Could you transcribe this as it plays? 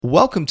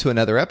Welcome to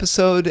another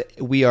episode.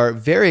 We are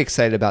very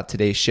excited about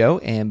today's show.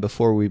 And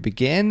before we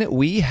begin,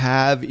 we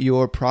have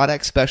your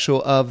product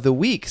special of the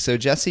week. So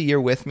Jesse,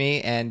 you're with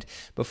me. And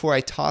before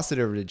I toss it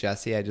over to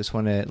Jesse, I just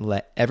want to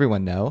let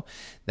everyone know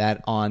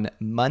that on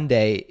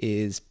Monday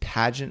is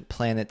Pageant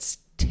Planet's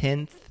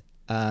 10th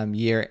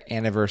year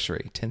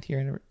anniversary,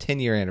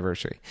 10-year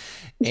anniversary.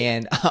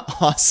 And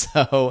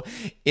also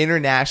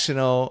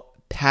International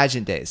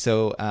Pageant Day.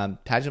 So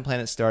Pageant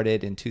Planet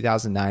started in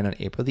 2009 on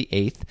April the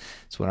 8th.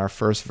 It's when our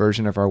first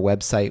version of our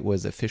website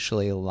was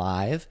officially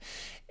live.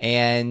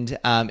 And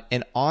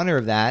in honor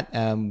of that,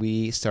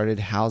 we started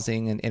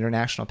housing an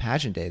International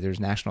Pageant Day. There's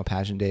National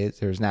Pageant Days.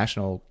 There's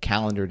National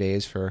Calendar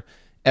Days for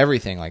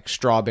everything like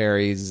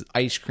strawberries,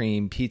 ice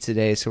cream, pizza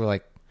day. So we're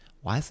like,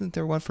 why isn't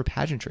there one for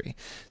pageantry?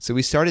 So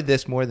we started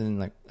this more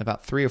than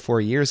about 3 or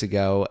 4 years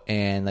ago.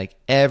 And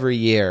every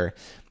year,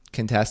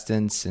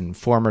 contestants and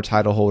former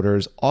title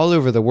holders all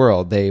over the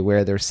world, they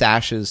wear their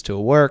sashes to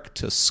work,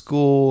 to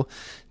school,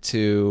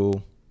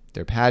 to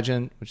their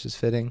pageant, which is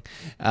fitting,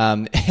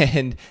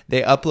 and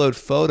they upload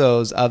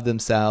photos of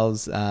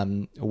themselves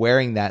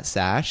wearing that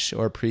sash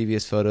or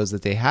previous photos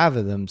that they have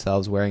of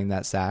themselves wearing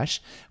that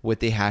sash with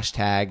the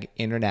hashtag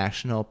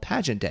International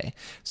Pageant Day.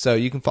 So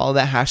you can follow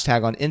that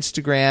hashtag on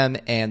Instagram,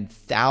 and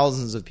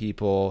thousands of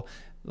people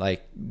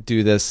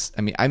do this.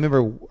 I mean, I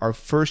remember our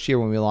first year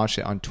when we launched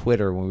it on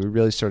Twitter, when we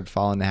really started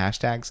following the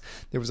hashtags,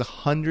 there was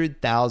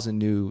 100,000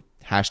 new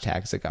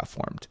hashtags that got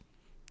formed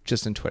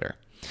just in Twitter.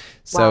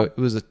 So It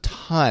was a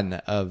ton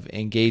of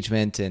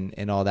engagement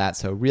and all that.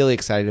 So really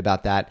excited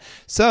about that.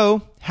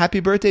 So happy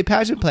birthday,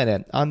 Pageant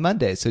Planet, on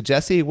Monday. So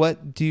Jesse,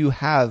 what do you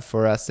have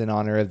for us in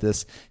honor of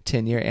this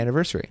 10-year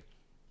anniversary?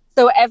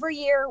 So every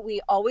year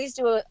we always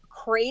do a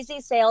crazy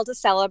sale to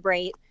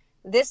celebrate.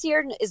 This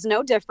year is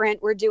no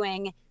different. We're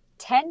doing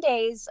 10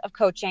 days of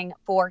coaching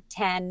for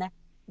 $10.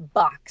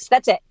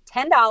 That's it.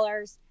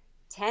 $10,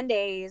 10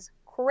 days,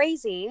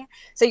 crazy.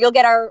 So you'll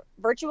get our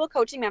virtual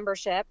coaching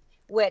membership,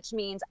 which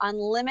means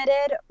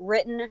unlimited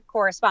written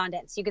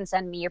correspondence. You can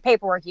send me your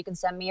paperwork. You can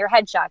send me your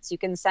headshots. You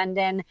can send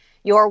in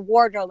your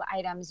wardrobe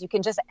items. You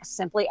can just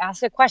simply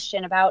ask a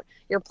question about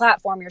your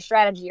platform, your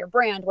strategy, your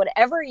brand,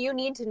 whatever you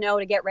need to know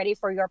to get ready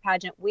for your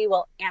pageant, we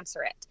will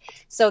answer it.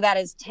 So that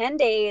is 10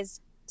 days,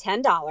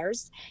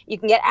 $10. You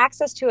can get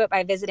access to it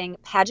by visiting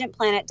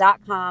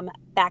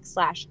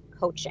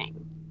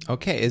pageantplanet.com/coaching.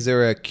 Okay. Is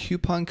there a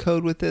coupon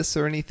code with this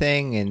or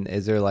anything? And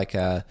is there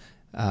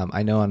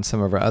I know on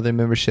some of our other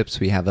memberships,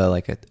 we have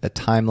a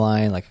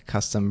timeline, like a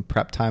custom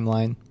prep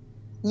timeline.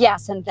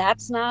 Yes, and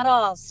that's not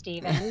all,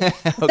 Stephen.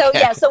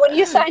 Okay. So when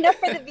you sign up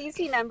for the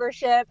VC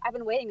membership, I've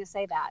been waiting to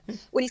say that.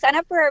 When you sign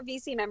up for our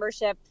VC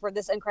membership for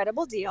this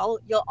incredible deal,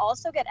 you'll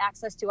also get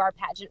access to our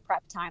pageant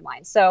prep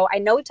timeline. So I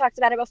know we talked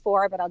about it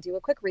before, but I'll do a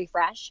quick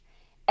refresh.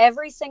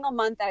 Every single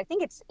month, I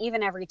think it's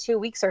even every 2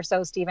 weeks or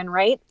so, Stephen,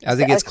 right? As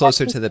it gets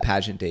closer to the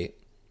pageant date.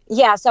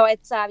 Yeah, so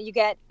it's you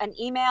get an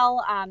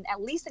email, at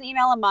least an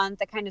email a month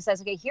that kind of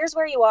says, okay, here's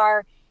where you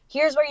are.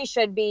 Here's where you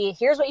should be.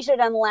 Here's what you should have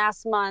done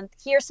last month.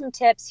 Here's some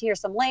tips. Here's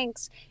some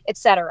links,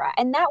 etc.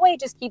 And that way it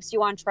just keeps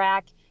you on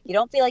track. You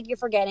don't feel like you're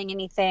forgetting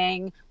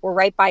anything. We're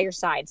right by your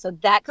side. So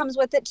that comes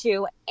with it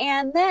too.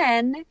 And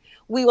then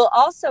we will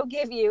also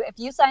give you, if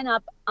you sign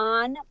up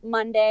on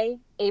Monday,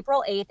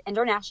 April 8th,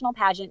 International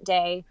Pageant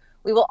Day,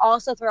 we will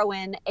also throw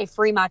in a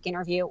free mock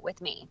interview with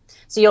me.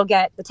 So you'll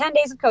get the 10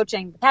 days of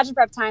coaching, the pageant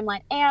prep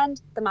timeline,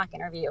 and the mock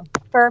interview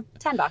for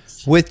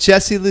 $10. With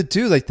Jesse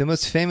Ledoux, the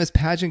most famous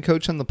pageant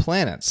coach on the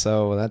planet.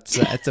 So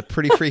that's a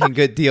pretty freaking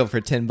good deal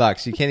for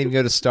 $10. You can't even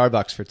go to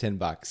Starbucks for $10.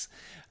 Okay.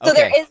 So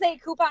there is a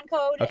coupon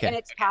code, and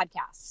it's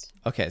podcast.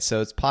 Okay,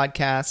 so it's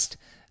podcast,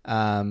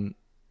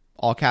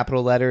 all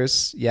capital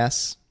letters,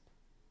 yes?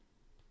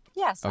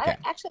 Yes. Okay. I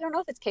actually don't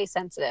know if it's case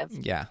sensitive.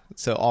 Yeah,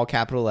 so all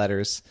capital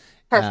letters.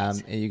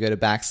 Perfect. And you go to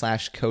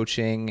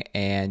 /coaching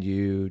and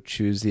you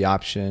choose the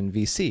option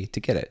VC to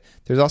get it.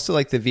 There's also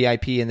the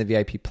VIP and the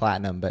VIP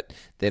Platinum, but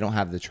they don't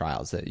have the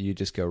trials. That you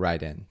just go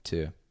right in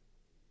to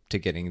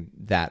getting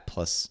that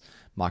plus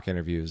mock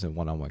interviews and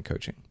one-on-one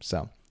coaching.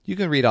 So you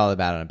can read all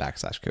about it on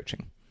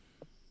 /coaching.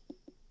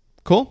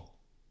 Cool?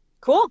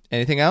 Cool.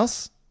 Anything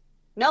else?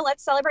 No,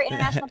 let's celebrate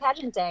International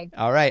Pageant Day.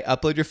 All right.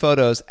 Upload your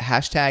photos.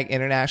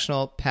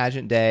 #International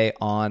Pageant Day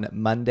on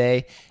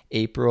Monday,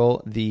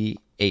 April the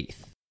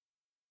 8th.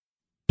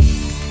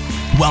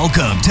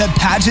 Welcome to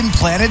Pageant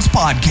Planet's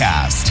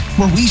podcast,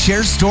 where we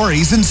share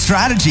stories and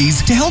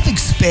strategies to help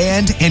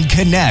expand and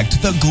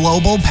connect the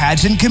global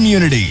pageant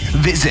community.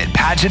 Visit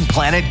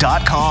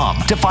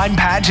pageantplanet.com to find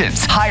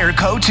pageants, hire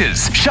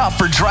coaches, shop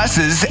for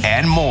dresses,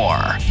 and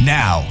more.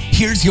 Now,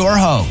 here's your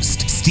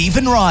host,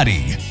 Stephen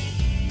Roddy.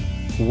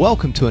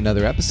 Welcome to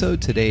another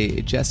episode.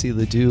 Today, Jesse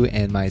Ledoux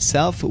and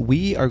myself,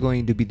 we are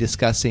going to be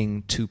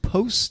discussing to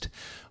post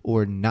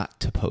or not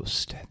to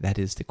post. That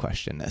is the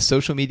question.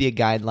 Social media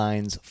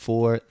guidelines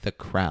for the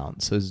crown.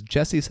 So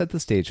Jesse, set the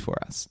stage for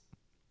us.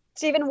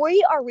 Stephen,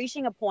 we are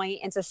reaching a point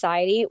in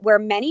society where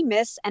many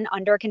Miss and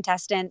Under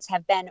contestants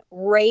have been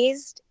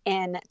raised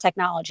in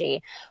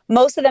technology.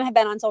 Most of them have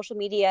been on social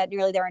media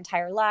nearly their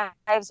entire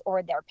lives,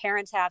 or their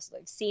parents have, so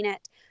they've seen it.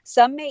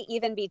 Some may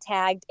even be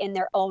tagged in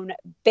their own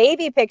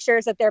baby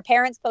pictures that their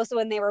parents posted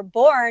when they were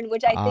born,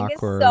 which I think is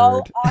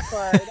so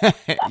awkward.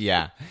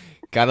 Yeah.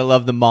 Gotta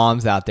love the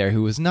moms out there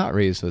who was not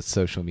raised with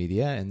social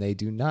media, and they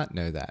do not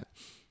know that.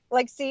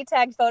 Like, see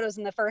tagged photos,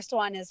 and the first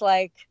one is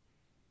like,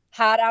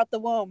 hot out the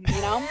womb,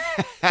 you know?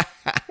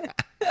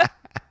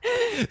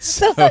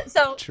 so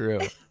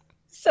true.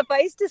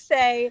 Suffice to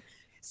say,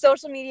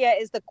 social media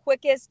is the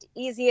quickest,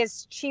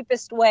 easiest,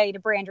 cheapest way to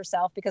brand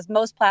yourself because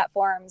most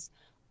platforms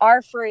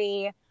are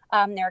free.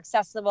 They're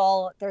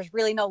accessible. There's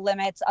really no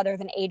limits other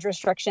than age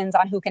restrictions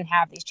on who can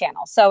have these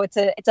channels. So it's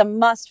a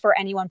must for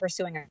anyone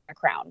pursuing a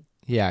crown.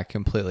 Yeah,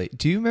 completely.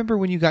 Do you remember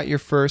when you got your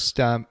first,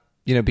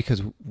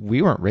 because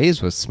we weren't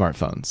raised with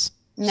smartphones.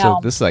 No. So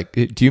this is like,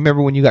 do you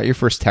remember when you got your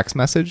first text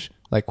message?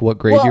 Like what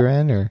grade you're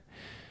in, or?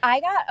 I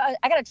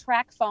got a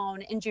track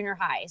phone in junior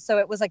high. So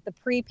it was like the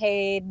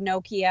prepaid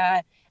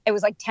Nokia. It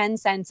was like 10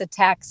 cents a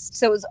text.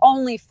 So it was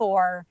only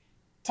for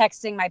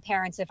texting my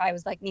parents if I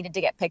was like needed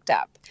to get picked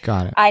up.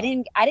 Got it. I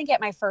didn't get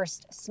my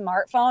first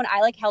smartphone. I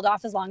like held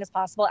off as long as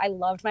possible. I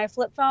loved my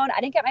flip phone. I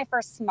didn't get my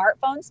first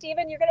smartphone,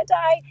 Stephen, you're going to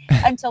die,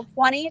 until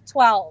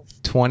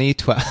 2012.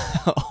 2012.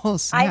 Oh,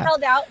 snap. I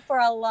held out for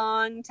a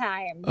long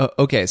time.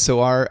 Okay,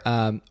 so our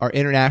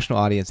international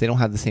audience, they don't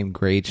have the same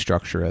grade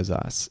structure as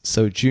us.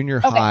 So junior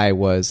high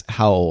was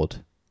how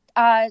old?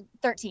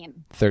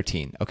 13.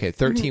 13. Okay,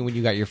 13 when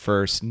you got your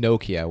first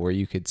Nokia where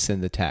you could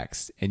send the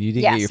text, and you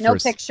didn't get your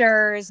first. No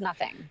pictures,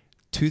 nothing.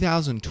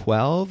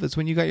 2012 is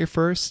when you got your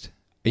first?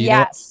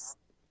 Yes.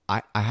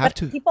 I have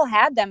to. People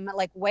had them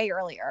like way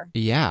earlier.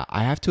 Yeah,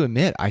 I have to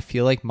admit, I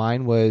feel like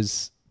mine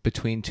was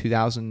between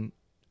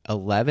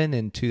 2011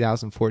 and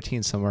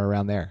 2014, somewhere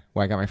around there,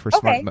 where I got my first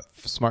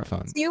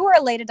smartphone. So you were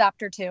a late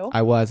adopter too?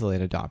 I was a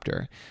late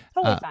adopter.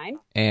 Totally fine.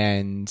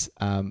 And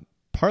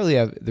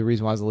partly the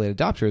reason why I was a late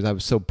adopter is I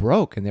was so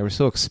broke and they were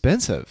so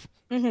expensive.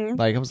 Mm-hmm.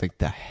 Like I was like,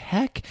 the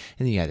heck?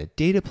 And then you had the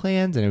data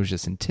plans and it was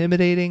just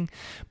intimidating.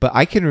 But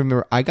I can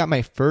remember I got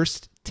my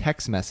first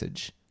text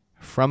message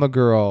from a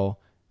girl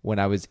when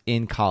I was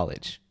in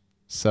college.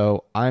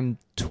 So I'm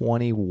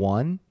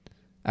 21.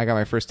 I got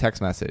my first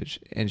text message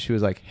and she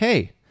was like,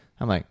 hey.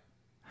 I'm like,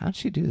 how'd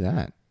she do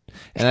that?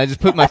 And I just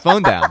put my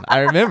phone down. I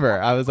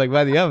remember I was like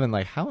by the oven,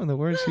 like, how in the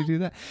world did she do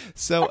that?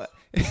 So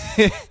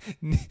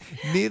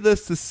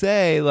needless to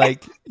say,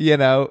 like,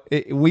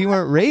 we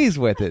weren't raised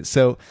with it.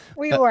 So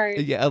we weren't.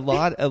 Yeah, a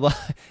lot.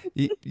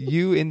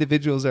 You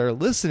individuals are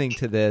listening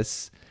to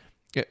this.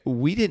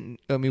 We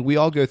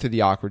all go through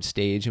the awkward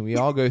stage and we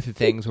all go through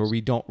things where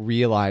we don't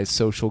realize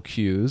social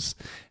cues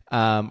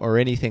or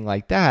anything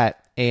like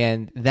that.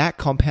 And that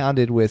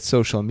compounded with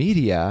social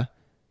media,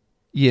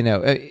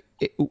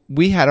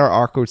 we had our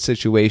awkward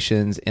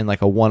situations in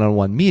like a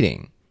one-on-one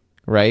meeting,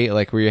 right?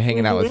 Like where you're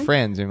hanging out with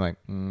friends and you're like,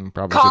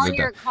 probably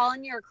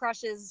calling your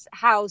crush's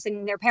house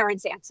and their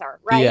parents answer,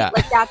 right? Yeah.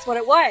 Like that's what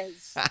it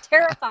was.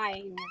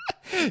 Terrifying.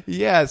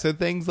 Yeah. So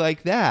things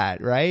like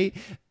that, right?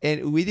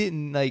 And we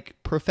didn't like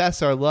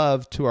profess our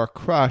love to our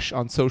crush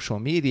on social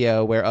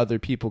media where other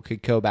people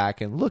could go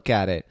back and look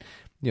at it,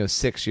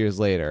 6 years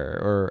later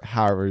or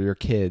however your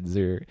kids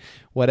or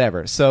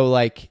whatever. So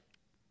like,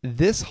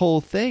 this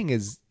whole thing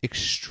is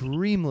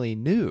extremely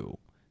new,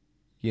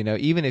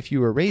 even if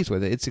you were raised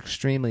with it, it's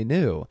extremely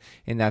new.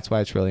 And that's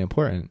why it's really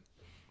important.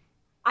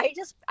 I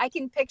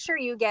can picture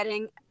you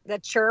getting the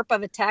chirp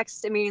of a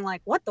text and being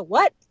like, what?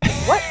 What?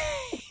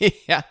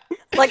 Yeah.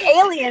 Like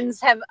aliens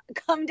have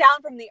come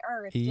down from the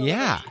earth.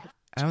 Yeah.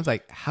 And I was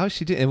like, how's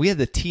she doing? And we had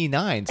the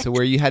T9. So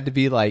where you had to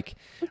be like,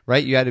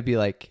 right. You had to be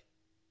like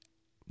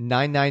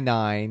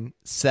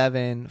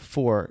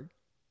 99974.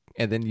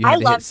 And then you had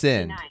to hit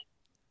send. T9.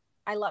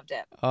 I loved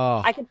it.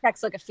 Oh, I could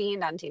text like a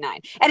fiend on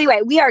T9.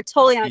 Anyway, we are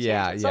totally on a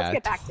tangent. So let's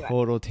get back to it.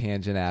 Total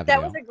tangent avenue.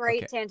 That was a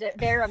great tangent.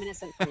 Very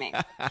reminiscent for me.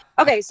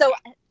 Okay, so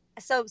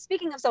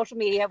speaking of social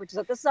media, which is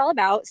what this is all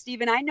about,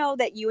 Stephen, I know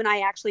that you and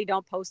I actually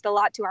don't post a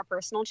lot to our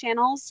personal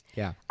channels.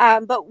 Yeah.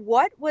 But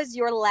what was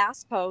your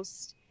last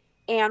post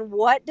and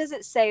what does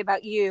it say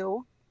about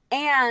you?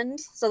 And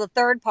so the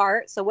third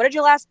part, so what did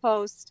your last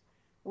post?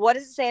 What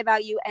does it say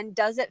about you? And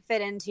does it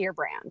fit into your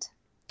brand?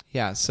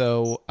 Yeah,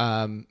 so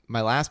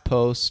my last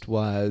post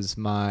was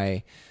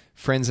my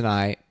friends and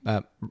I,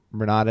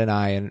 Renata and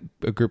I and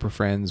a group of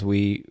friends,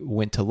 we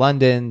went to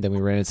London, then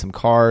we rented some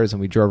cars and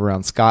we drove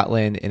around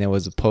Scotland, and it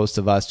was a post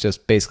of us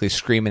just basically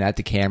screaming at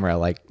the camera,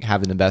 like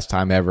having the best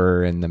time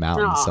ever in the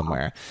mountains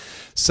somewhere.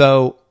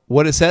 So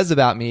what it says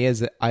about me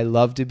is that I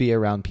love to be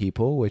around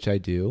people, which I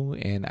do,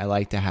 and I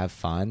like to have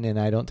fun, and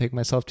I don't take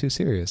myself too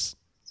serious.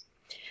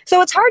 So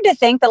it's hard to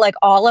think that like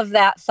all of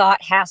that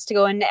thought has to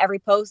go into every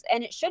post,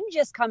 and it shouldn't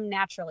just come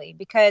naturally,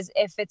 because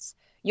if it's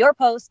your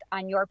post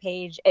on your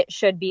page, it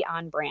should be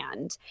on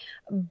brand.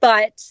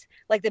 But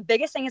Like the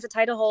biggest thing as a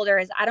title holder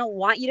is I don't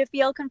want you to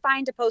feel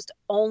confined to post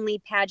only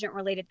pageant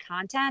related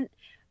content.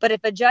 But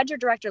if a judge or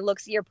director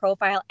looks at your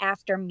profile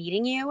after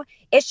meeting you,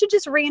 it should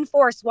just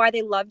reinforce why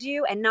they loved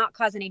you and not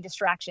cause any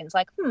distractions.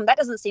 Like, that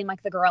doesn't seem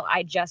like the girl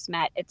I just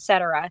met,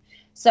 etc.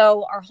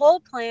 So our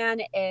whole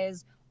plan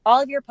is all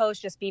of your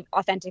posts just be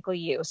authentically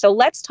you. So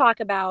let's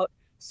talk about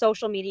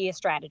social media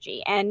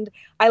strategy. And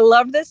I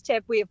love this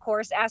tip. We, of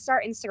course, asked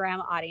our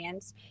Instagram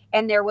audience,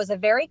 and there was a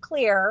very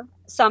clear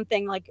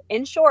something like,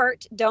 in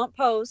short, don't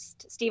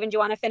post. Steven, do you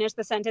want to finish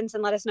the sentence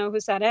and let us know who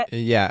said it?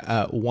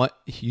 Yeah. What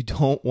you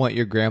don't want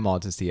your grandma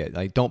to see it.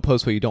 Like, don't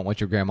post what you don't want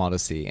your grandma to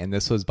see. And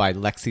this was by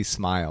Lexi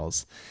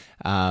Smiles.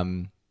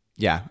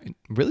 Yeah,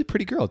 really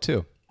pretty girl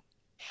too.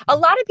 A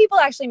lot of people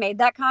actually made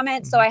that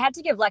comment. So I had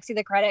to give Lexi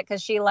the credit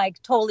because she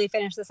like totally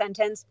finished the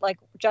sentence like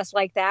just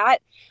like that.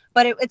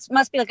 But it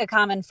must be like a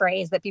common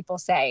phrase that people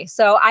say.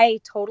 So I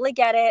totally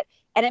get it.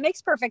 And it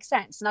makes perfect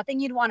sense. Nothing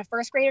you'd want a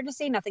first grader to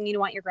see, nothing you'd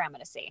want your grandma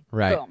to see.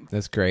 Right. Boom.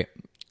 That's great.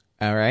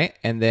 All right.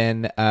 And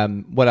then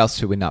what else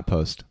should we not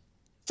post?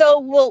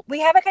 So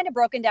we have it kind of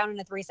broken down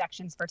into 3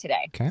 sections for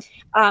today. Okay.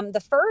 The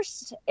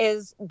first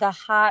is the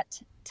hot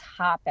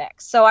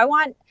topics. So I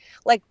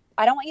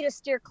don't want you to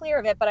steer clear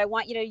of it, but I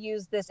want you to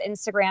use this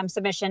Instagram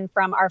submission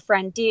from our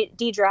friend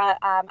Deidre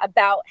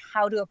about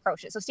how to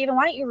approach it. So Steven,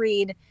 why don't you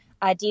read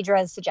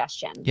Deidre's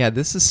suggestion? Yeah,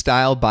 this is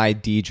styled by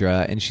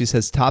Deidre, and she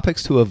says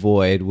topics to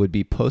avoid would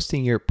be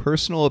posting your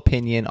personal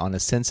opinion on a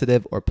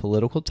sensitive or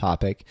political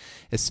topic,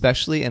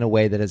 especially in a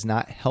way that is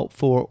not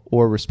helpful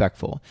or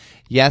respectful.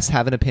 Yes,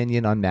 have an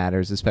opinion on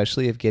matters,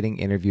 especially if getting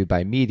interviewed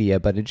by media,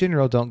 but in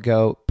general, don't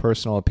go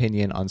personal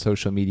opinion on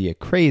social media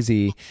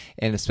crazy,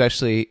 and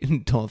especially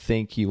don't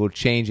think you will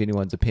change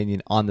anyone's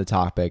opinion on the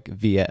topic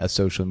via a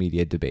social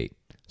media debate.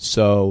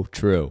 So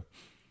true.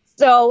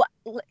 So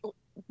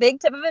big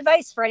tip of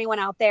advice for anyone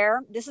out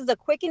there. This is a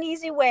quick and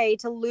easy way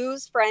to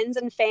lose friends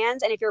and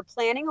fans. And if you're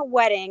planning a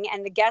wedding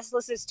and the guest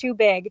list is too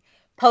big,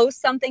 post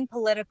something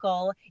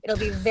political. It'll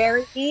be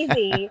very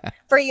easy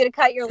for you to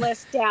cut your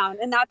list down.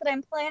 And not that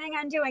I'm planning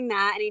on doing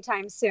that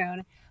anytime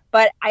soon,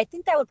 but I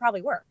think that would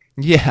probably work.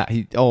 Yeah.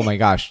 Oh my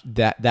gosh.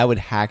 That would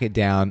hack it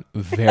down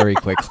very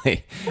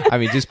quickly. I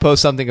mean, just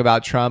post something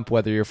about Trump,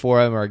 whether you're for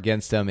him or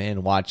against him,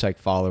 and watch like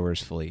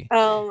followers flee.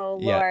 Oh,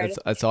 Lord. Yeah,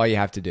 that's all you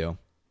have to do.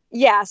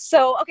 Yeah.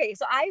 So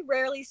I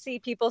rarely see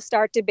people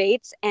start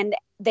debates and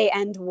they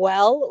end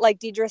well. Like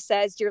Deidre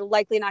says, you're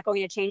likely not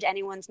going to change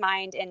anyone's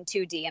mind in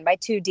 2D. And by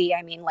 2D,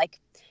 I mean like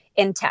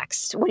in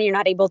text, when you're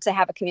not able to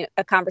have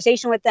a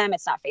conversation with them,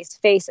 it's not face to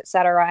face,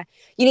 etc.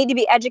 You need to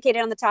be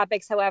educated on the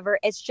topics. However,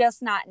 it's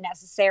just not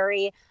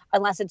necessary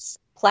unless it's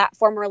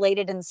platform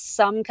related in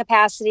some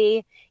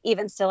capacity.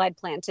 Even still, I'd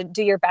plan to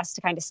do your best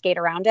to kind of skate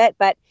around it.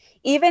 But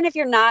even if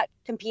you're not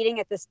competing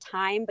at this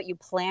time, but you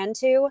plan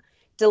to,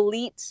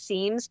 delete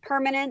seems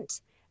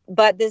permanent,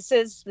 but this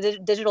is the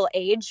digital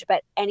age,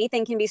 but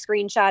anything can be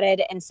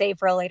screenshotted and saved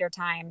for a later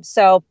time.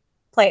 So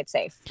play it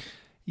safe.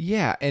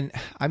 Yeah. And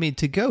I mean,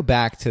 to go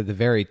back to the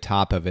very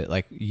top of it,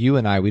 like you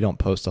and I, we don't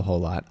post a whole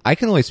lot. I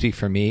can only speak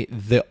for me.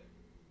 The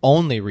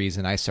only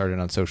reason I started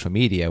on social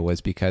media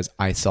was because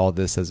I saw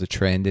this as a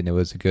trend and it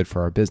was good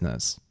for our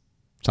business.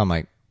 So I'm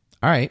like,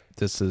 all right,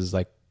 this is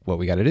like what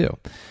we got to do.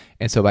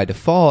 And so by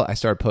default, I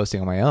started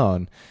posting on my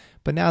own.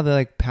 But now that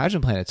like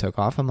Pageant Planet took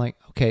off, I'm like,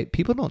 okay,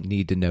 people don't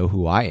need to know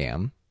who I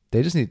am.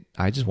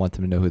 I just want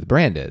them to know who the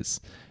brand is,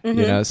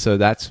 so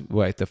that's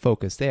like the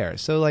focus there.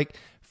 So like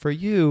for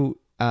you,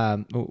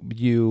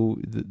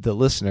 the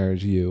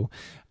listeners,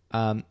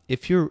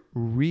 if you're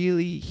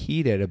really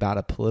heated about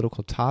a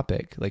political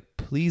topic, like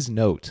please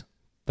note,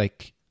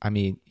 like, I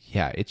mean,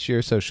 yeah, it's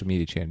your social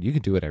media channel. You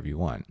can do whatever you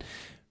want.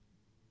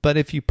 But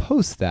if you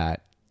post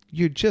that,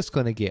 you're just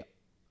going to get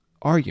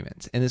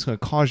arguments and it's going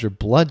to cause your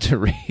blood to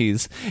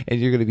raise and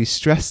you're going to be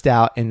stressed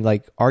out and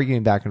like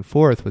arguing back and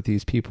forth with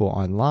these people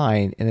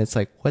online. And it's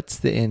like, what's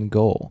the end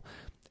goal?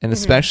 And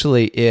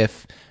especially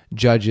if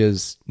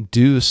judges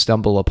do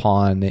stumble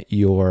upon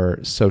your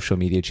social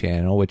media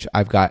channel, which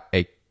I've got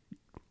a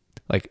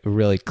like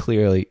really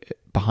clearly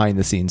behind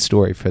the scenes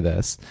story for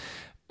this.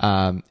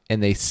 And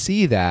they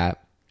see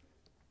that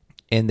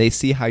and they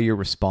see how you're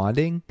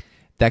responding,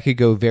 that could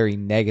go very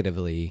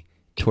negatively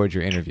towards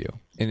your interview.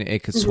 And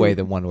it could sway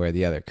them one way or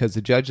the other. Because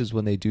the judges,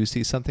 when they do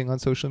see something on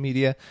social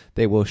media,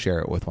 they will share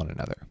it with one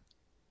another.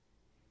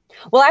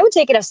 Well, I would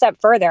take it a step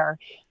further.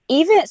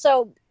 Even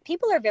so,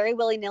 people are very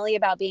willy-nilly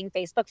about being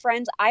Facebook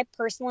friends. I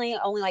personally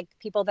only like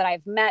people that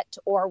I've met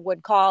or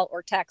would call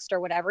or text or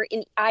whatever.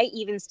 And I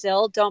even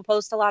still don't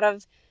post a lot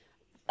of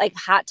like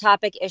hot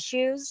topic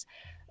issues.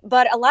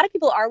 But a lot of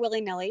people are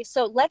willy-nilly.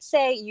 So let's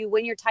say you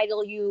win your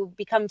title, you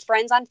become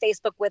friends on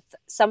Facebook with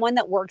someone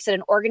that works at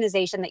an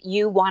organization that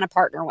you want to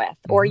partner with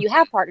or you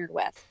have partnered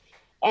with.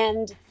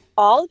 And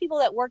all the people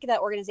that work at that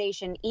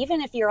organization,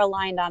 even if you're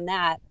aligned on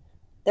that,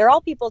 they're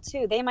all people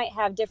too. They might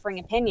have differing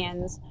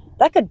opinions.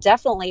 That could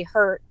definitely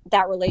hurt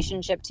that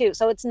relationship too.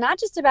 So it's not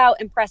just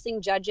about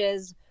impressing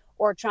judges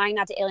or trying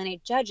not to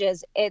alienate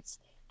judges. It's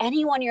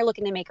anyone you're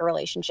looking to make a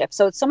relationship.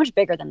 So it's so much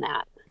bigger than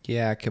that.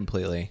 Yeah,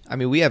 completely. I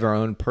mean, we have our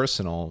own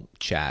personal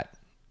chat,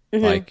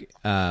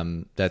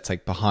 that's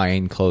like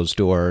behind closed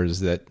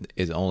doors that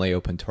is only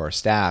open to our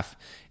staff.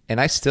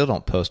 And I still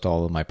don't post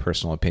all of my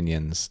personal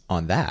opinions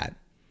on that.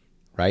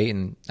 Right.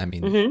 And I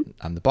mean,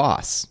 I'm the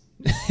boss.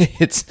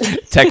 It's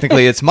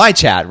technically it's my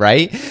chat,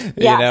 right?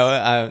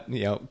 Yes.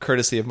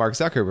 Courtesy of Mark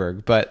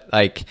Zuckerberg, but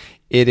like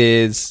it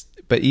is,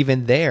 but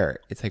even there,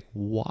 it's like,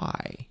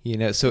 why,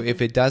 so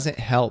if it doesn't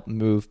help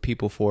move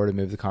people forward and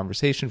move the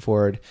conversation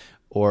forward,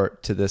 or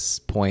to this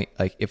point,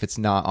 like if it's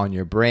not on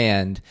your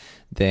brand,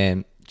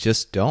 then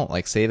just don't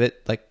save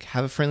it,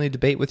 have a friendly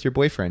debate with your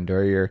boyfriend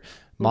or your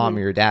mom or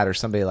your dad or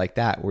somebody like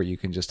that, where you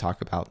can just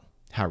talk about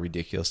how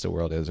ridiculous the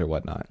world is or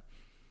whatnot.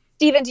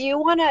 Steven, do you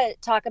want to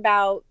talk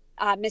about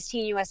Miss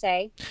Teen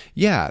USA?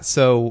 Yeah.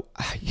 So,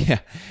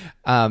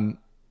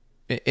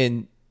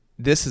 and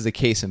this is a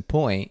case in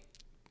point.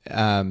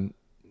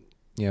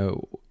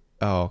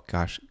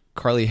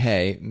 Carly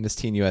Hay, Miss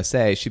Teen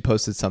USA, she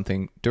posted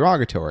something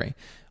derogatory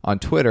on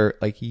Twitter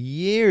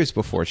years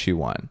before she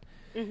won.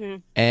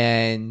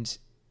 And,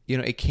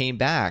 it came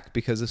back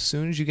because as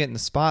soon as you get in the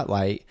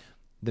spotlight,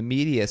 the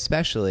media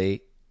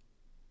especially,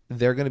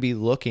 they're going to be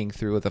looking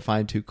through with a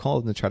fine-tooth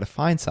comb to try to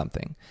find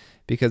something,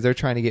 because they're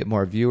trying to get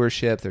more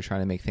viewership. They're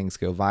trying to make things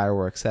go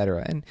viral, et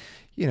cetera. And,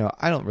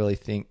 I don't really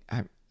think,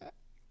 I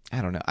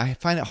don't know. I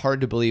find it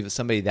hard to believe that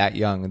somebody that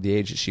young, the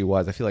age that she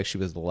was, I feel like she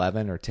was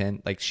 11 or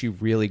 10, she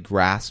really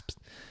grasped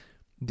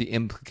the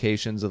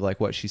implications of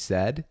what she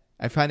said.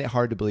 I find it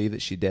hard to believe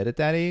that she did at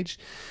that age.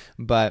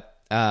 But,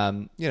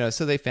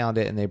 so they found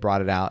it and they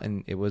brought it out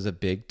and it was a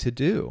big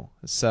to-do.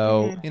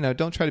 So,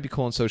 don't try to be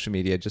cool on social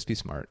media. Just be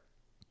smart.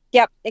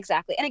 Yep,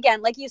 exactly. And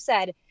again, like you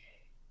said,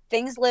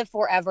 things live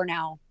forever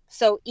now.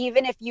 So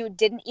even if you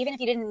didn't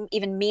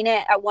even mean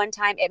it at one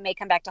time, it may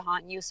come back to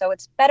haunt you. So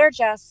it's better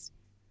just,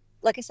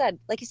 like you said,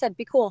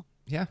 be cool.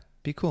 Yeah,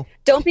 be cool.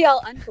 Don't be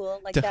all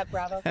uncool like that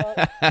Bravo quote.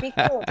 Be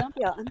cool. Don't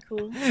be all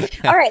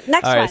uncool. All right,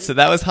 next one. All right, so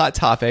that was Hot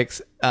Topics.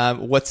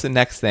 What's the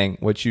next thing,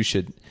 which you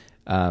should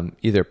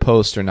either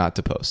post or not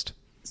to post?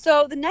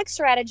 So the next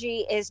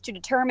strategy is to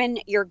determine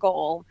your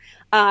goal.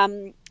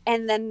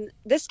 And then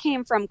this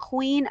came from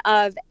Queen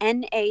of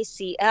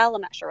NACL. I'm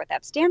not sure what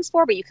that stands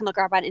for, but you can look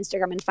her up on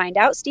Instagram and find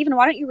out. Stephen,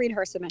 why don't you read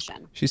her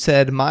submission? She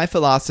said, "My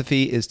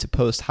philosophy is to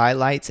post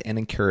highlights and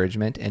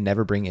encouragement and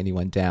never bring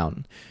anyone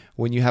down.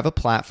 When you have a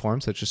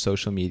platform such as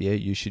social media,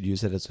 you should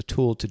use it as a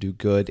tool to do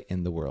good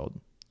in the world."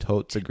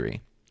 Totes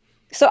agree.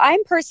 So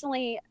I'm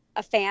personally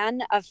a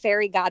fan of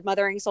fairy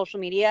godmothering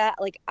social media.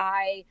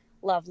 I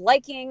love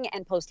liking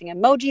and posting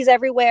emojis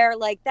everywhere.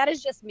 That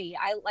is just me.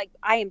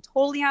 I am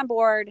totally on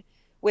board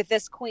with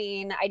this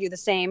queen. I do the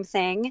same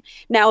thing.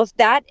 Now, if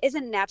that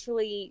isn't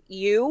naturally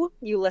you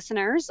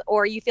listeners,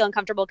 or you feel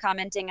uncomfortable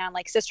commenting on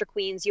sister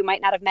queens you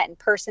might not have met in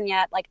person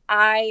yet,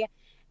 I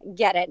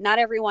get it. Not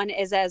everyone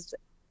is as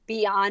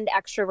beyond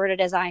extroverted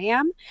as I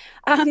am.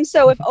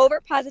 So if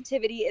over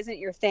positivity isn't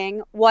your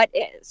thing, what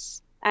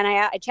is? And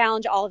I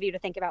challenge all of you to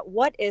think about,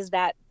 what is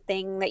that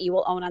thing that you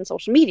will own on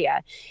social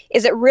media?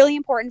 Is it really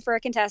important for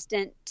a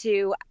contestant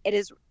it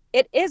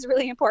is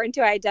really important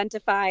to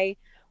identify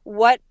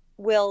what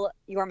will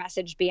your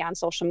message be on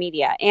social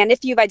media. And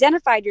if you've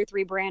identified your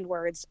 3 brand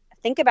words,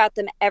 think about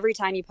them every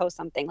time you post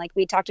something, like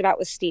we talked about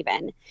with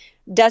Steven.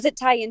 Does it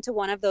tie into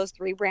one of those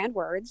 3 brand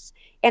words?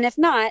 And if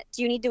not,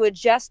 do you need to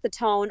adjust the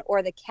tone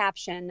or the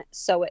caption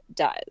so it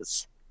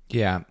does?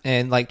 Yeah.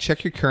 And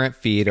check your current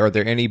feed. Are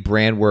there any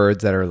brand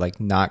words that are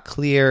not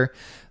clear?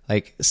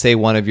 Say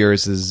one of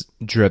yours is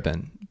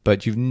driven,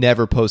 but you've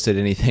never posted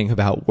anything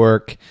about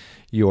work,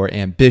 your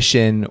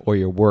ambition, or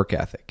your work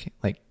ethic.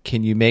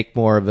 Can you make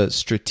more of a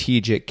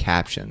strategic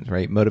caption,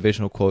 right?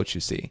 Motivational quotes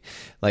you see,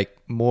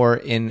 more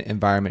in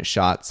environment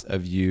shots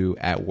of you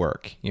at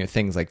work,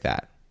 things like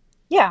that.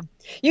 Yeah.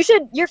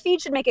 Your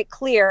feed should make it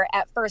clear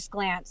at first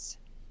glance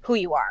who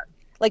you are.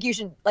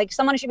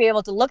 Someone should be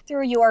able to look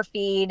through your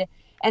feed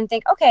and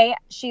think, okay,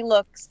 she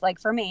looks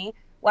for me,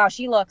 wow,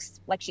 she looks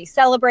like she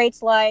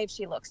celebrates life.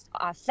 She looks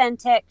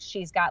authentic.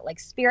 She's got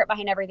spirit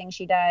behind everything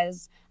she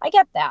does. I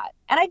get that.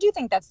 And I do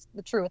think that's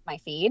the true with my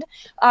feed.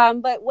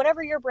 But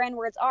whatever your brand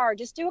words are,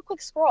 just do a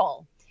quick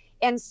scroll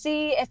and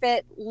see if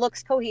it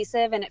looks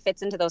cohesive and it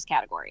fits into those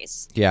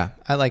categories. Yeah,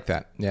 I like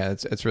that. Yeah,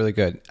 it's really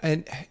good.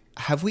 And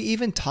have we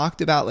even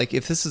talked about,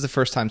 if this is the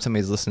first time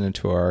somebody's listening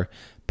to our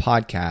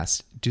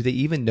podcast, do they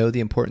even know the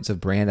importance of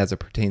brand as it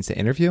pertains to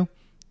interview?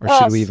 Or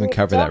should we even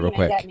cover that real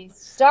quick? Get me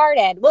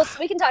started. Well,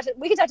 we can touch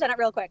on it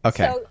real quick.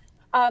 Okay.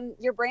 So,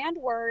 your brand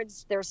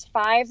words, there's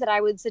 5 that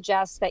I would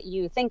suggest that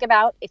you think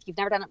about if you've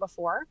never done it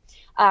before.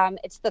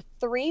 It's the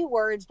 3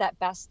 words that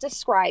best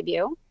describe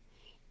you,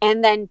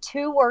 and then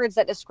 2 words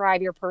that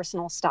describe your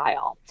personal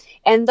style.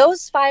 And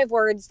those 5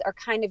 words are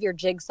kind of your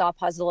jigsaw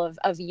puzzle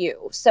of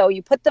you. So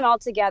you put them all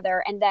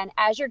together, and then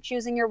as you're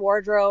choosing your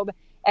wardrobe,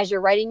 as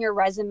you're writing your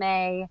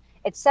resume,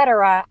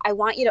 etc., I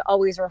want you to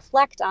always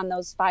reflect on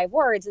those 5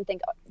 words and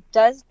think,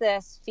 does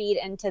this feed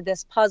into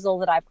this puzzle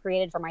that I've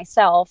created for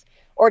myself,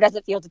 or does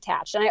it feel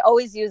detached? And I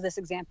always use this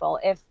example.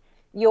 If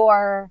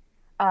your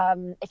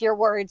if your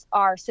words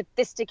are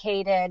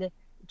sophisticated,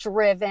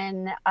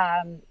 driven,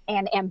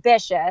 and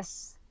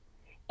ambitious,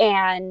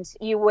 and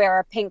you wear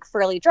a pink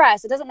frilly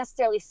dress, it doesn't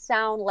necessarily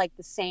sound like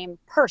the same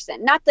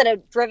person. Not that a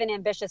driven,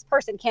 ambitious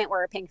person can't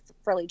wear a pink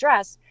frilly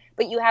dress,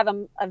 but you have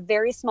a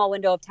very small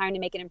window of time to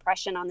make an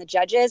impression on the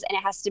judges, and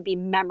it has to be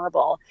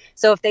memorable.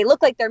 So if they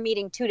look like they're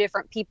meeting two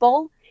different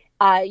people,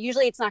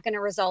 usually it's not going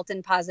to result in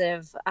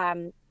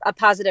a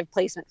positive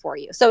placement for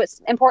you. So it's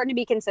important to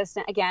be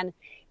consistent. Again,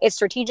 it's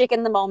strategic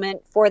in the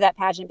moment for that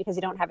pageant because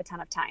you don't have a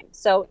ton of time.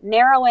 So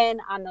narrow in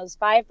on those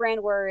 5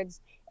 brand words,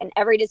 and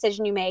every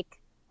decision you make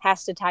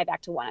has to tie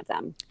back to one of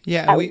them.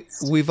 Yeah,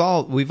 we've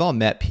all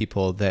met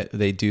people that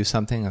they do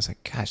something. I was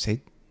like, gosh,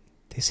 they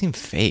seem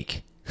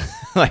fake.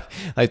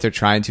 like they're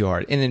trying too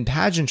hard. And in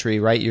pageantry,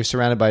 right, you're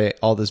surrounded by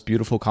all this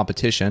beautiful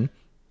competition,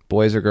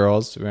 boys or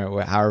girls,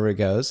 however it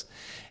goes.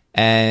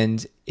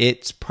 And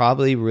it's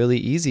probably really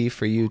easy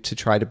for you to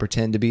try to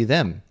pretend to be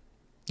them.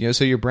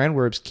 So your brand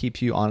words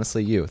keep you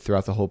honestly you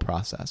throughout the whole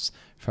process,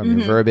 from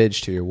your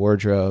verbiage to your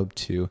wardrobe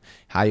to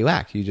how you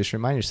act. You just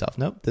remind yourself,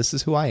 nope, this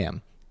is who I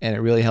am. And it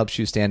really helps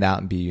you stand out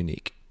and be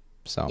unique.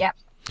 So, yep,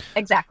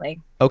 exactly.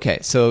 Okay,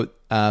 so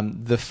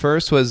the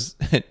first was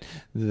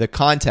the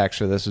context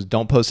for this was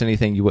don't post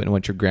anything you wouldn't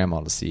want your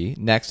grandma to see.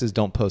 Next is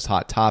don't post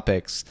hot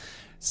topics.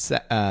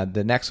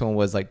 The next one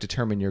was like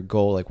determine your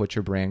goal, like what's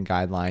your brand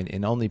guideline,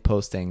 and only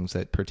post things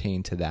that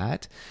pertain to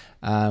that.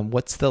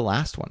 What's the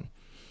last one?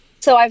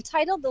 So I've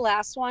titled the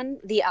last one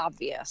The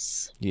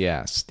Obvious.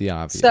 Yes, The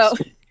Obvious.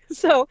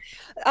 So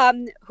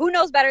who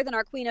knows better than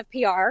our queen of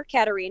PR,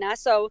 Katerina?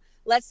 So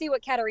let's see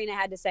what Katerina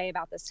had to say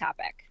about this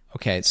topic.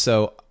 Okay,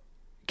 so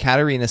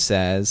Katerina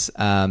says,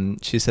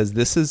 she says,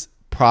 this is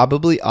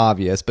probably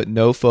obvious, but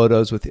no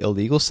photos with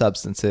illegal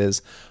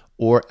substances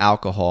or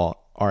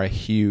alcohol are a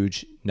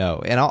huge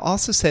no. And I'll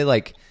also say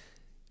like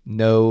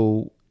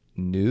no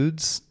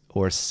nudes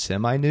or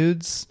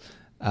semi-nudes,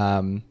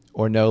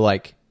 or no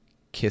like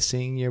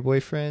kissing your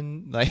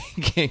boyfriend, like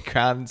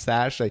crowd and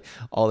sash, like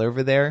all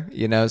over there,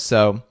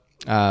 so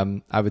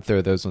I would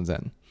throw those ones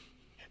in.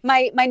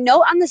 My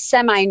note on the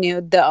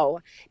semi-nude,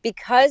 though,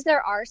 because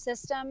there are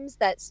systems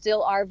that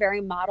still are very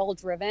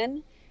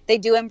model-driven, they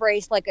do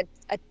embrace like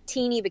a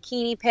teeny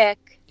bikini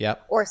pic,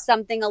 yep, or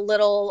something a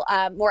little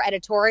more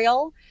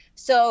editorial.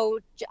 So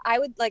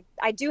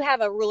I do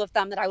have a rule of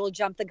thumb that I will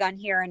jump the gun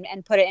here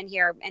and put it in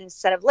here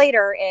instead of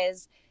later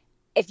is,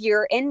 if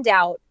you're in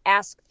doubt,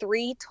 ask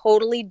 3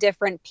 totally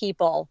different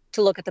people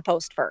to look at the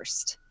post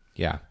first.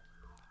 Yeah.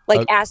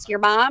 Like ask your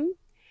mom,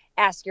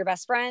 ask your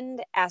best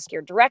friend, ask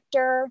your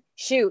director,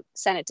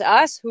 send it to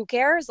us. Who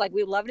cares? Like,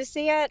 we'd love to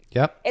see it.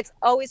 Yep. It's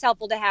always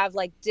helpful to have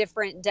like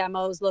different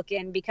demos look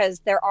in because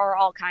there are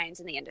all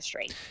kinds in the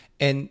industry.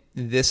 And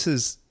this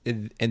is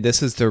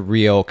the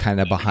real kind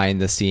of behind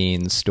the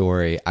scenes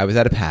story. I was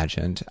at a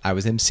pageant. I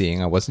was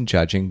emceeing. I wasn't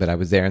judging, but I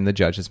was there in the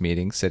judges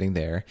meeting, sitting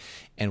there.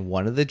 And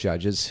one of the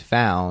judges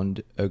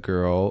found a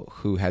girl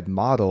who had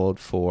modeled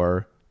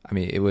for,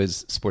 it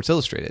was Sports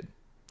Illustrated.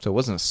 So it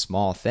wasn't a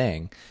small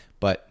thing,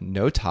 but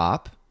no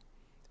top.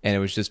 And it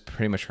was just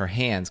pretty much her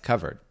hands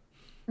covered.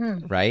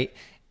 Right.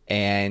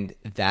 And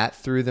that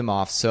threw them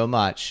off so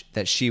much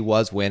that she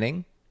was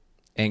winning.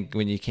 And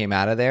when you came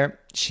out of there,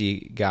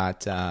 she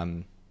got,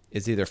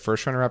 is either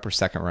first runner up or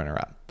second runner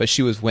up, but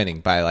she was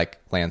winning by like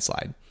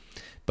landslide.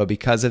 But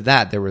because of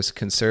that, there was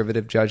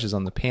conservative judges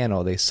on the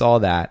panel. They saw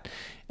that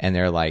and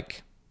they're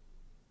like,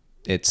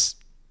 it's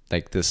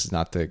like, this is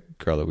not the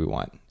girl that we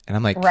want. And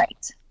I'm like,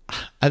 right.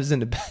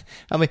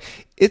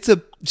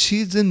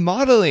 She's in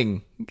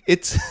modeling.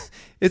 It's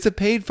a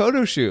paid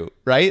photo shoot,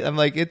 right? I'm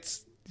like,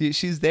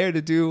 she's there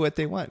to do what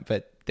they want,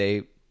 but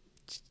they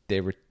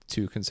were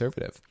too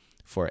conservative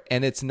for it.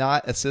 And it's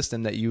not a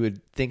system that you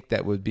would think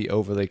that would be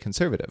overly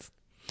conservative.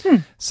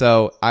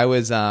 So I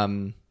was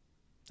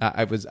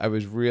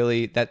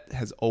really, that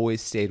has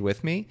always stayed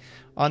with me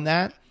on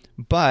that.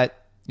 But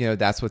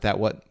that's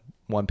what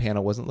one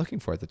panel wasn't looking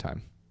for at the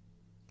time.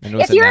 And it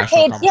was if you're a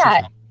paid,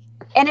 yeah.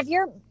 And if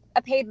you're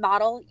a paid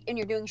model and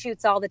you're doing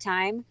shoots all the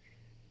time,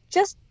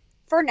 just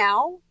for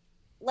now,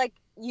 like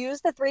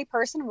use the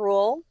 3-person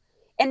rule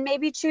and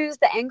maybe choose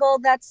the angle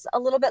that's a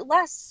little bit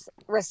less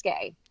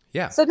risque.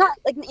 Yeah. So not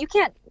like you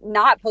can't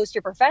not post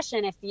your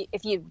profession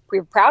if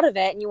you're proud of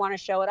it and you want to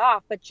show it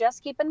off, but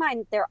just keep in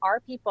mind there are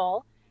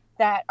people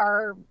that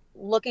are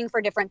looking for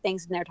different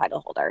things in their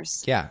title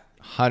holders. Yeah,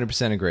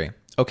 100% agree.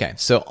 Okay,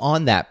 so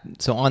on that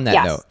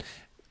note,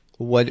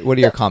 what are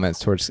your comments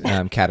towards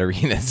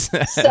Katerina's?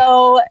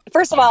 So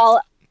first of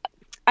all,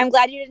 I'm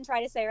glad you didn't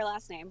try to say her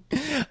last name.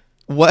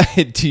 What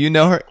do you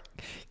know her?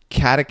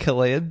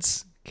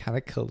 Catacolides?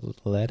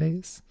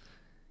 Catacolides?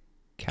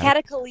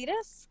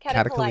 Catacolitis?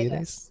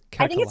 Catacolitis?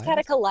 I think it's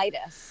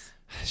catacolitis.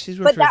 She's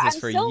referred to this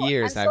for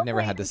years. I've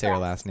never had to say her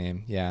last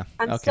name. Yeah.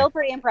 I'm still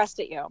pretty impressed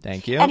at you.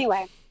 Thank you.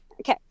 Anyway,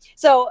 okay.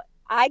 So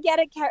I get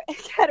it,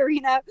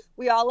 Katerina.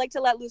 We all like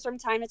to let loose from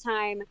time to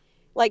time.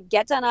 like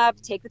get done up,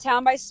 take the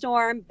town by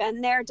storm,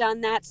 been there,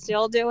 done that,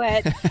 still do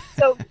it.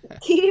 So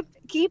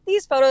keep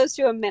these photos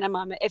to a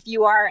minimum if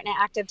you are an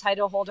active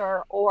title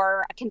holder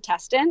or a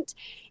contestant.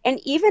 And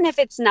even if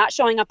it's not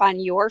showing up on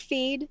your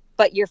feed,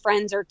 but your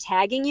friends are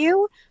tagging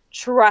you,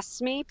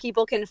 trust me,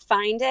 people can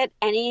find it.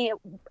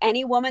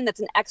 Any woman that's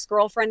an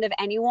ex-girlfriend of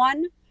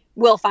anyone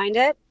will find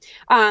it,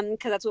 because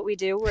that's what we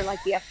do. We're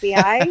like the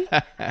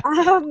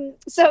FBI.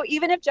 So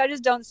even if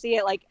judges don't see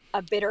it, like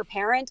a bitter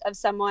parent of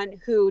someone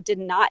who did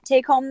not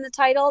take home the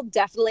title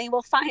definitely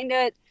will find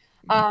it.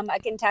 A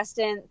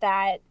contestant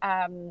that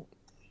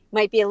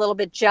might be a little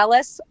bit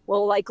jealous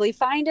will likely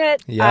find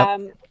it. Yep.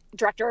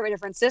 Director of a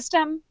different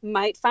system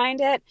might find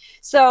it.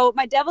 So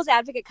my devil's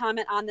advocate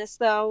comment on this,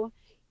 though,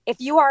 if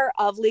you are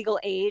of legal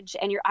age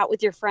and you're out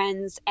with your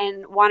friends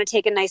and want to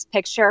take a nice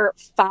picture,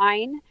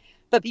 fine.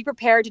 But be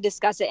prepared to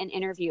discuss it in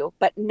interview.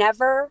 But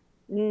never,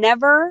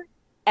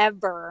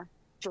 ever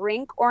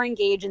drink or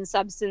engage in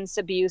substance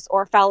abuse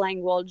or foul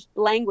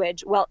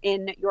language while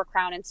in your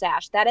crown and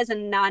sash. That is a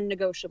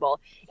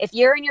non-negotiable. If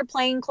you're in your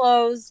plain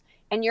clothes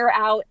and you're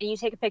out and you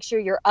take a picture,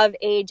 you're of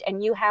age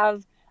and you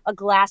have a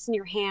glass in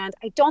your hand,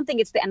 I don't think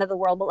it's the end of the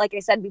world. But like I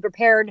said, be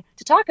prepared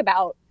to talk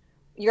about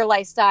your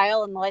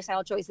lifestyle and the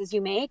lifestyle choices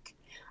you make.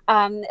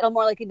 It'll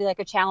more likely be like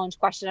a challenge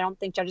question. I don't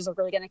think judges are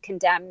really going to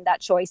condemn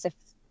that choice if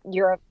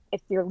you're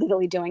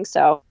legally doing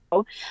so.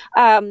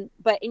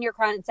 But in your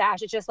crown and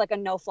sash, it's just like a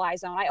no-fly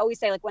zone. I always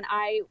say, like, when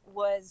I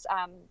was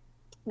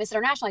Miss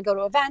International, I go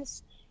to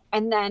events,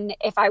 and then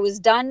if I was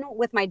done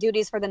with my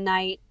duties for the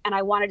night and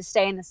I wanted to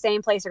stay in the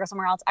same place or go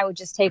somewhere else, I would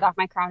just take off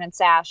my crown and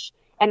sash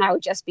and I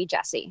would just be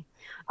Jessie.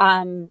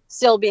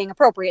 Still being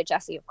appropriate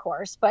Jessie, of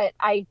course, but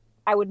I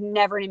would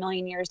never in a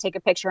million years take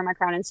a picture of my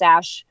crown and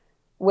sash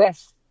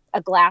with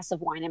a glass of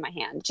wine in my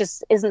hand.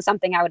 Just isn't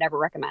something I would ever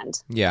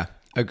recommend. Yeah,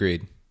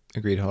 agreed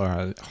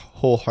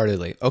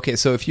wholeheartedly. Okay,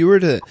 so if you were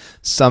to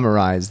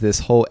summarize this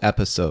whole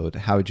episode,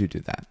 how would you do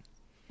that?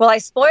 Well, I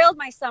spoiled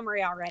my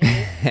summary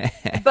already,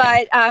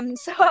 but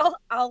so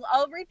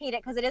I'll repeat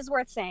it because it is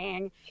worth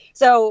saying.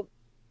 So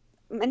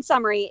in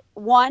summary,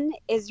 1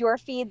 is your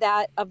feed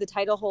that of the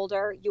title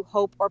holder you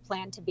hope or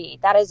plan to be.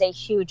 That is a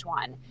huge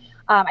one.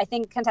 I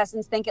think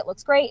contestants think it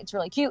looks great. It's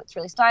really cute. It's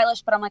really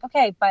stylish. But I'm like,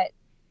 okay, but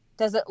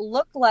does it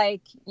look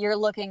like you're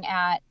looking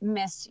at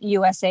Miss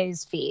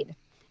USA's feed?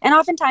 And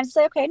oftentimes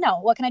say, okay, no,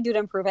 what can I do to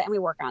improve it? And we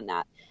work on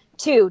that.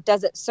 2,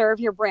 does it serve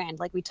your brand?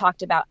 Like we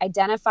talked about,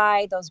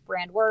 identify those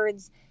brand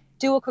words,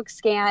 do a quick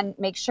scan,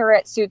 make sure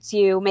it suits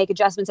you, make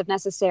adjustments if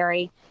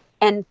necessary.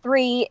 And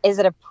 3, is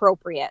it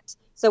appropriate?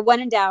 So when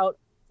in doubt,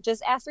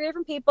 just ask 3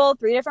 different people,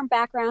 3 different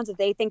backgrounds if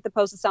they think the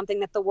post is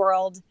something that the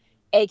world,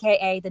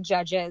 AKA the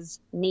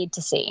judges, need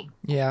to see.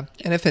 Yeah.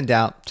 And if in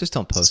doubt, just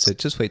don't post it.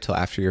 Just wait till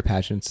after your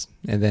pageants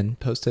and then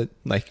post it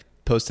like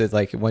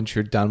once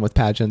you're done with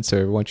pageants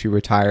or once you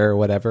retire or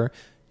whatever,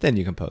 then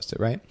you can post it,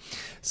 right?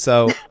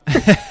 So,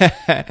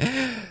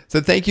 so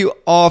thank you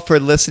all for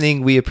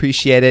listening. We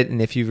appreciate it.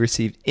 And if you've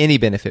received any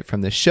benefit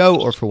from the show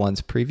or for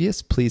ones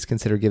previous, please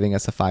consider giving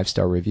us a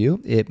 5-star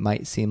review. It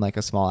might seem like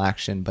a small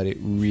action, but it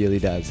really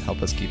does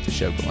help us keep the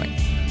show going.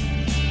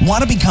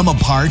 Want to become a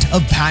part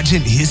of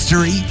pageant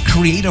history?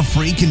 Create a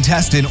free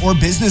contestant or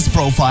business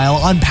profile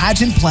on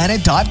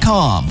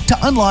PageantPlanet.com to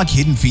unlock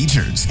hidden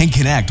features and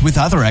connect with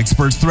other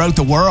experts throughout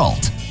the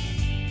world.